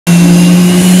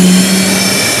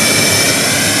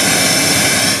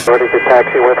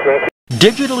taxi with me.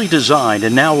 Digitally designed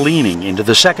and now leaning into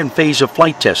the second phase of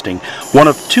flight testing, one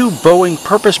of two Boeing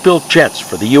purpose-built jets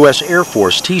for the U.S. Air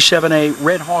Force T-7A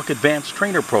Red Hawk Advanced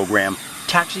Trainer Program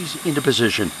taxis into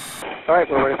position. All right,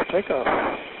 we're ready for takeoff.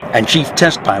 And Chief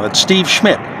Test Pilot Steve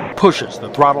Schmidt pushes the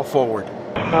throttle forward.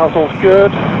 Nozzle's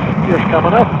good. Gear's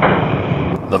coming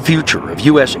up. The future of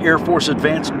U.S. Air Force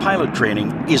advanced pilot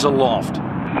training is aloft.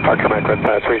 Park Command Grid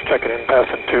Pass 3's checking in,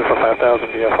 passing 2 for 5,000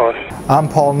 VFR. I'm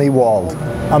Paul Newald.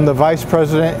 I'm the Vice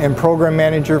President and Program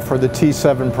Manager for the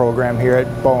T-7 program here at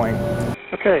Boeing.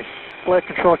 Okay, flight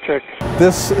control check.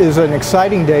 This is an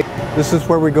exciting day. This is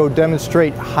where we go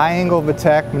demonstrate high angle of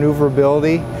attack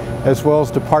maneuverability as well as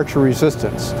departure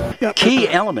resistance. Key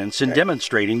elements in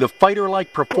demonstrating the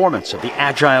fighter-like performance of the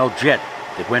agile jet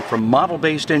that went from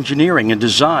model-based engineering and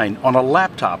design on a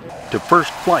laptop to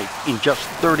first flight in just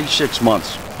 36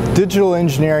 months. Digital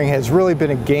engineering has really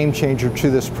been a game changer to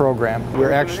this program.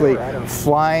 We're actually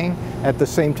flying at the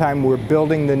same time we're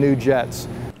building the new jets.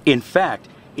 In fact,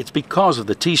 it's because of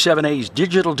the T-7A's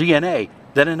digital DNA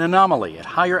that an anomaly at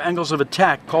higher angles of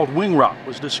attack called wing rot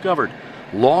was discovered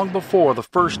long before the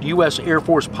first U.S. Air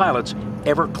Force pilots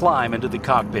ever climb into the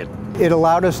cockpit. It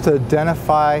allowed us to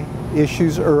identify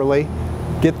issues early,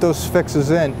 get those fixes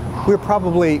in. We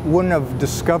probably wouldn't have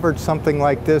discovered something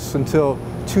like this until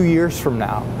 2 years from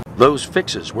now. Those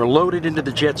fixes were loaded into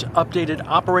the jet's updated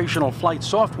operational flight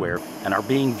software and are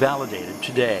being validated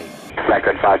today.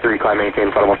 Record 53, climb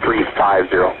maintain, flight level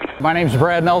 350. My name is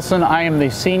Brad Nelson. I am the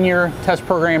Senior Test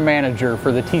Program Manager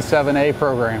for the T-7A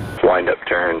program. Wind up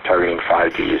turn, targeting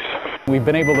 5 Gs. We've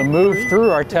been able to move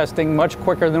through our testing much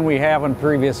quicker than we have on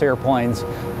previous airplanes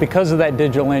because of that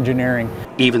digital engineering.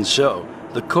 Even so,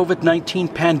 the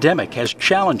COVID-19 pandemic has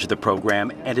challenged the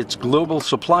program and its global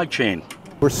supply chain.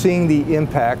 We're seeing the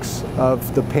impacts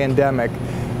of the pandemic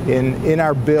in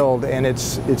our build, and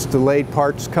it's delayed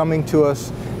parts coming to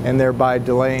us and thereby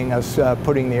delaying us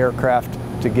putting the aircraft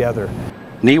together.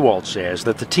 Newald says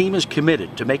that the team is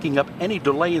committed to making up any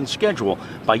delay in schedule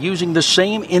by using the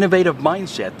same innovative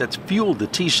mindset that's fueled the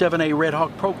T-7A Red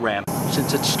Hawk program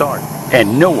since its start.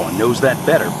 And no one knows that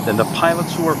better than the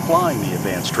pilots who are flying the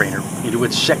advanced trainer into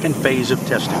its second phase of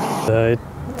testing. It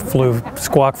flew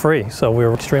squawk-free, so we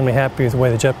were extremely happy with the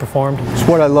way the jet performed. It's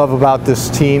what I love about this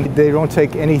team. They don't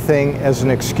take anything as an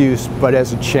excuse, but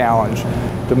as a challenge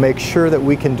to make sure that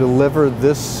we can deliver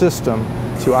this system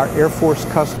to our Air Force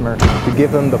customer to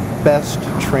give them the best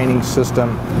training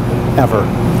system ever.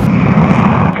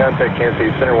 Contact Kansas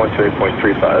City Center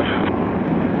 128.35.